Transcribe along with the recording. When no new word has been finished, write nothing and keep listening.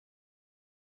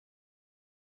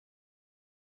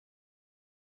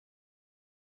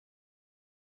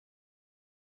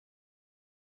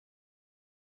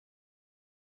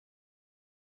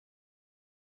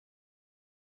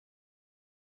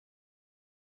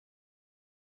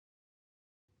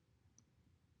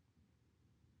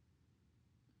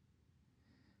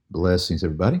Blessings,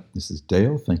 everybody. This is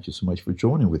Dale. Thank you so much for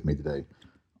joining with me today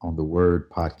on the Word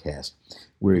Podcast.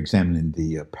 We're examining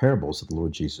the parables of the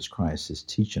Lord Jesus Christ, his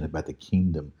teaching about the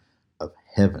kingdom of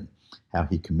heaven, how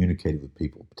he communicated with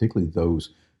people, particularly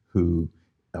those who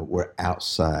were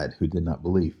outside, who did not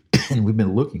believe. And we've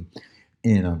been looking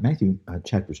in Matthew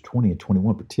chapters 20 and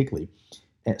 21, particularly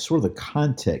at sort of the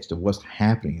context of what's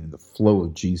happening in the flow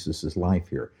of Jesus's life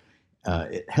here.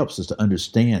 It helps us to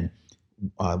understand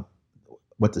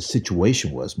what the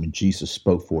situation was when Jesus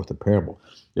spoke forth a parable.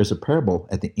 There's a parable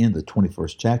at the end of the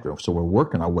 21st chapter, so we're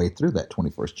working our way through that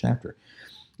 21st chapter.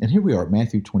 And here we are at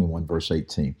Matthew 21, verse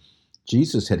 18.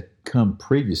 Jesus had come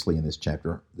previously in this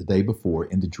chapter, the day before,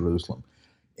 into Jerusalem,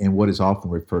 in what is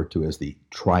often referred to as the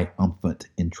triumphant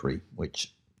entry,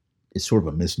 which is sort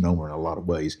of a misnomer in a lot of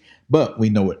ways, but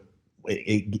we know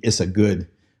it's a good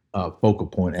focal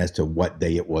point as to what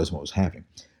day it was and what was happening.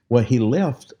 Well, he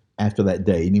left after that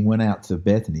day, and he went out to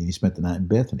Bethany, and he spent the night in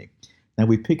Bethany. Now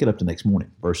we pick it up the next morning,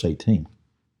 verse 18.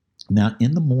 Now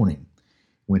in the morning,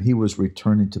 when he was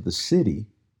returning to the city,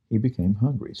 he became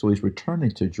hungry. So he's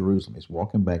returning to Jerusalem. He's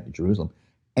walking back to Jerusalem,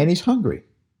 and he's hungry.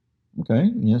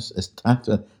 Okay, yes, it's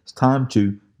time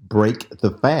to break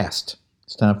the fast.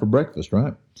 It's time for breakfast,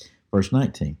 right? Verse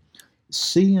 19.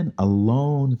 Seeing a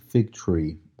lone fig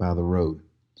tree by the road,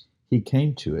 he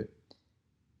came to it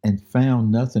and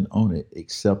found nothing on it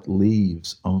except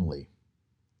leaves only.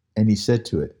 And he said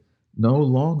to it, No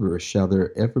longer shall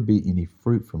there ever be any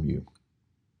fruit from you.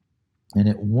 And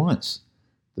at once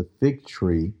the fig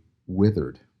tree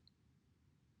withered.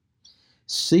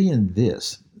 Seeing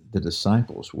this, the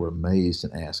disciples were amazed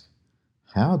and asked,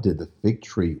 How did the fig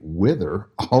tree wither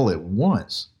all at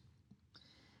once?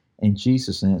 And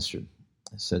Jesus answered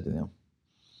and said to them,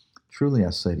 Truly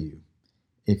I say to you,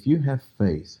 if you have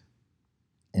faith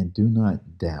and do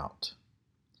not doubt,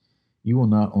 you will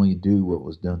not only do what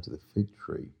was done to the fig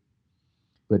tree,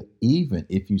 but even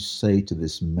if you say to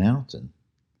this mountain,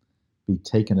 be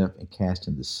taken up and cast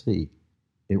into the sea,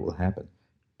 it will happen.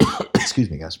 Excuse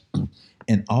me, guys.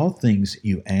 And all things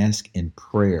you ask in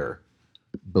prayer,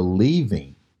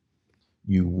 believing,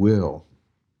 you will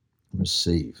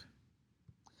receive.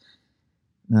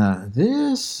 Now,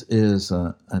 this is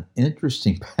an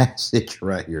interesting passage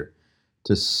right here,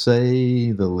 to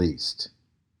say the least.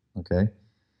 Okay?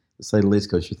 To say the least,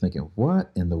 because you're thinking,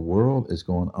 what in the world is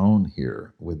going on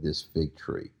here with this fig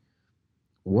tree?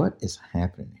 What is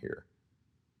happening here?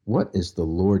 What is the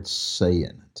Lord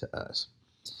saying to us?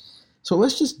 So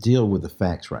let's just deal with the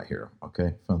facts right here,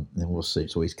 okay? And we'll see.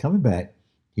 So he's coming back.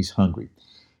 He's hungry.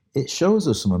 It shows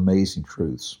us some amazing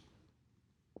truths,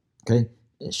 okay?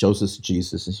 It shows us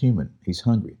Jesus is human. He's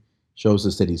hungry. It shows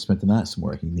us that he spent the night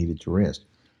somewhere. He needed to rest.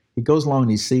 He goes along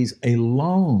and he sees a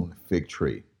lone fig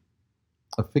tree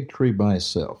by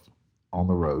itself on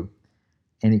the road,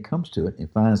 and he comes to it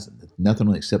and finds nothing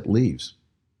on it except leaves.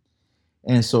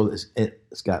 And so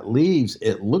it's got leaves.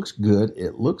 It looks good.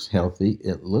 It looks healthy.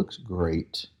 It looks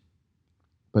great,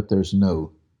 but there's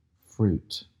no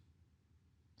fruit.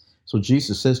 So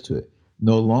Jesus says to it,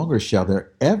 No longer shall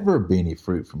there ever be any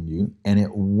fruit from you. And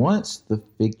at once the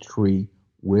fig tree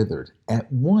withered.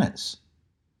 At once.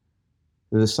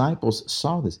 The disciples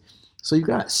saw this. So you've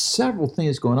got several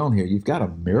things going on here. You've got a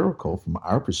miracle from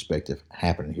our perspective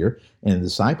happening here. And the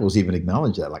disciples even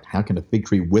acknowledge that. Like, how can a fig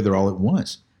tree wither all at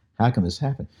once? How can this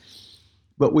happen?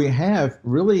 But we have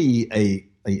really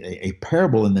a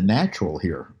parable in the natural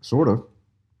here, sort of,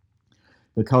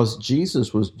 because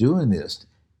Jesus was doing this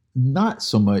not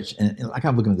so much, and like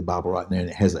I'm looking at the Bible right now, and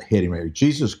it has a heading right here,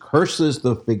 Jesus curses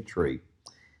the fig tree.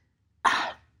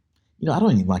 I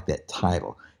don't even like that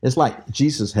title. It's like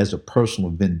Jesus has a personal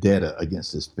vendetta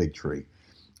against this fig tree.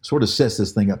 Sort of sets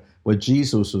this thing up. Well,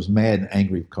 Jesus was mad and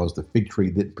angry because the fig tree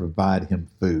didn't provide him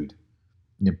food.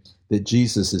 That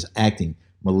Jesus is acting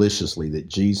maliciously, that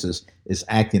Jesus is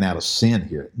acting out of sin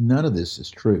here. None of this is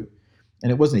true.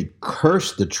 And it wasn't he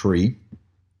cursed the tree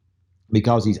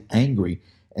because he's angry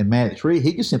and mad at the tree.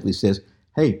 He just simply says,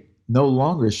 hey, no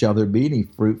longer shall there be any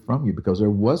fruit from you, because there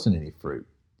wasn't any fruit.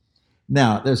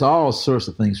 Now, there's all sorts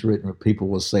of things written where people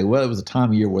will say, well, it was a time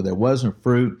of year where there wasn't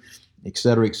fruit, et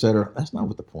cetera, et cetera. That's not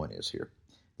what the point is here.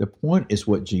 The point is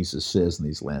what Jesus says in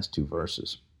these last two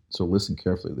verses. So listen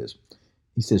carefully to this.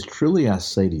 He says, truly I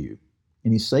say to you,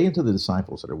 and he's saying to the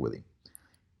disciples that are with him,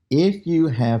 if you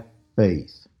have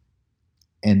faith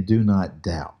and do not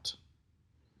doubt.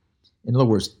 In other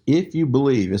words, if you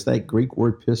believe, it's that Greek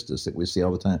word pistis that we see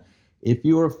all the time. If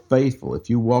you are faithful, if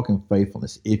you walk in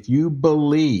faithfulness, if you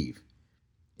believe,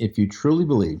 if you truly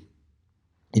believe,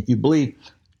 if you believe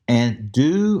and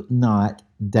do not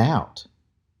doubt,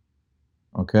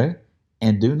 okay?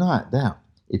 And do not doubt.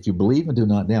 if you believe and do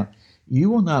not doubt, you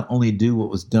will not only do what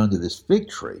was done to this fig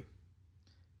tree,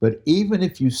 but even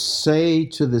if you say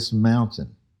to this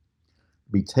mountain,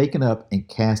 be taken up and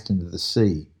cast into the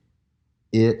sea,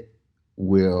 it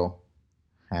will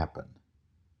happen.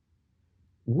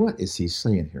 What is he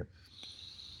saying here?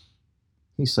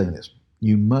 He's saying this: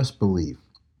 you must believe,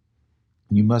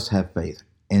 you must have faith,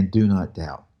 and do not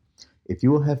doubt. If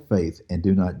you will have faith and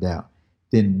do not doubt,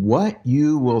 then what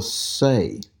you will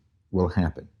say will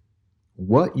happen.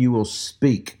 What you will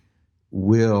speak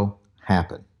will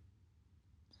happen.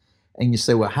 And you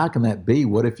say, well, how can that be?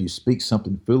 What if you speak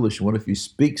something foolish? What if you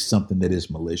speak something that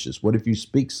is malicious? What if you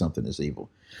speak something that's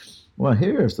evil? Well,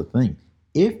 here's the thing.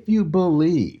 If you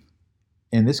believe,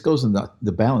 and this goes in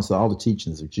the balance of all the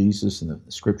teachings of Jesus and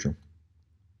the scripture,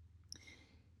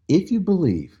 if you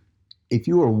believe, if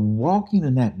you are walking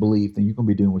in that belief, then you're going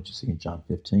to be doing what you see in John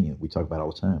 15. We talk about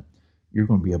all the time. You're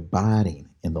going to be abiding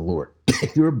in the Lord.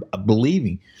 If you're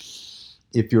believing,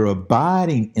 if you're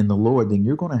abiding in the Lord, then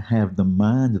you're going to have the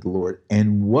mind of the Lord.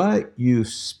 And what you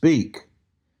speak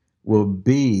will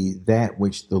be that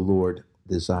which the Lord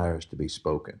desires to be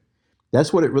spoken.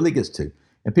 That's what it really gets to.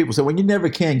 And people say, well, you never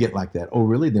can get like that. Oh,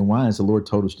 really? Then why has the Lord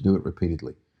told us to do it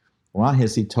repeatedly? Why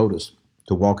has he told us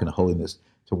to walk in holiness,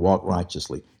 to walk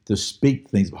righteously, to speak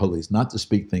things of holiness, not to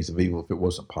speak things of evil if it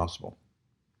wasn't possible?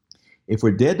 If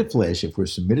we're dead to flesh, if we're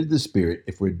submitted to the Spirit,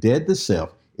 if we're dead to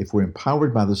self, if we're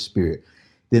empowered by the Spirit,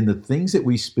 then the things that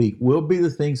we speak will be the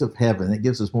things of heaven. That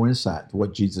gives us more insight to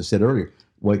what Jesus said earlier.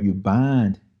 What you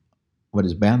bind, what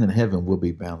is bound in heaven will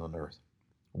be bound on earth.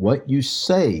 What you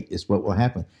say is what will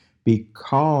happen,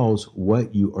 because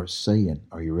what you are saying,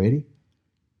 are you ready?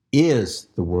 Is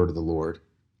the word of the Lord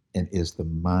and is the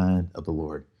mind of the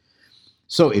Lord.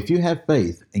 So if you have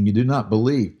faith and you do not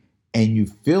believe, and you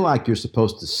feel like you're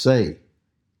supposed to say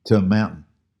to a mountain,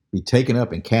 be taken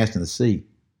up and cast in the sea,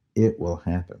 it will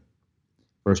happen.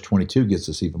 Verse 22 gives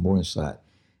us even more insight.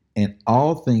 And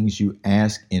all things you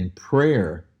ask in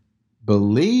prayer,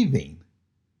 believing,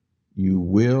 you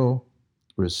will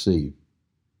receive.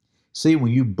 See,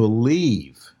 when you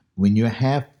believe, when you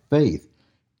have faith,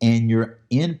 and you're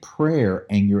in prayer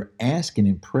and you're asking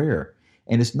in prayer,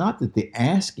 and it's not that the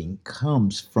asking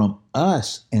comes from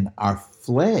us and our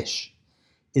flesh.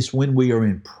 It's when we are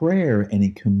in prayer and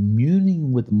in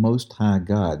communing with the Most High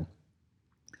God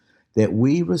that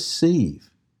we receive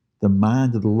the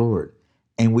mind of the Lord,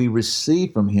 and we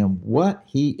receive from him what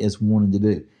he is wanting to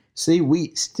do. See,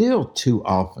 we still too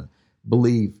often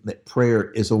believe that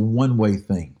prayer is a one-way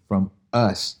thing from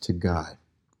us to God.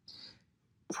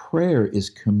 Prayer is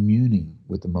communing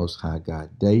with the Most High God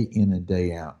day in and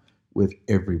day out with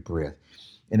every breath.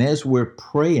 And as we're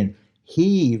praying,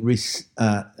 he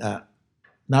not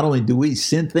only do we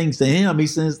send things to him, he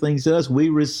sends things to us, we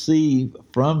receive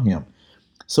from him,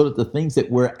 so that the things that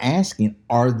we're asking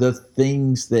are the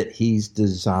things that he's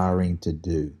desiring to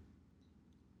do.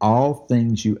 All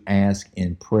things you ask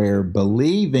in prayer,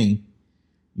 believing,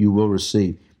 you will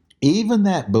receive. Even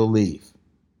that belief,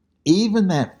 even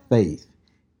that faith,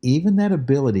 even that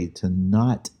ability to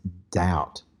not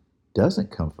doubt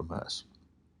doesn't come from us.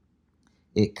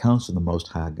 It comes from the Most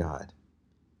High God.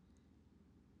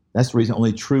 That's the reason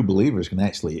only true believers can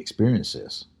actually experience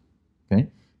this, okay?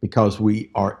 Because we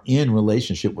are in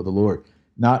relationship with the Lord.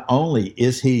 Not only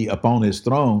is he upon his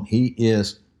throne, he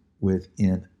is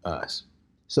within us.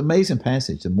 It's an amazing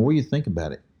passage. The more you think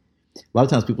about it, a lot of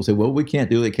times people say, well, we can't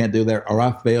do it, can't do that, or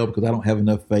I failed because I don't have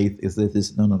enough faith. Is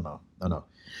this? No.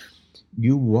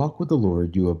 You walk with the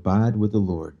Lord, you abide with the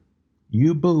Lord,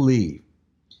 you believe,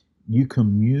 you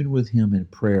commune with him in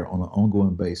prayer on an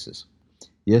ongoing basis.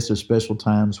 Yes, there's special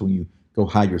times when you go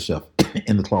hide yourself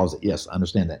in the closet. Yes, I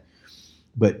understand that.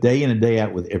 But day in and day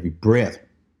out with every breath,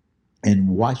 and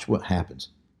watch what happens.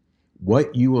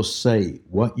 What you will say,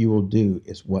 what you will do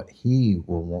is what he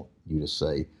will want you to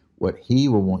say, what he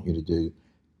will want you to do,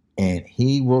 and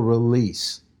he will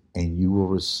release and you will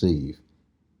receive,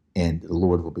 and the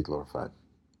Lord will be glorified.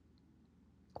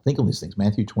 Think on these things.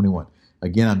 Matthew 21.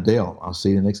 Again, I'm Dale. I'll see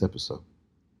you in the next episode.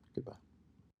 Goodbye.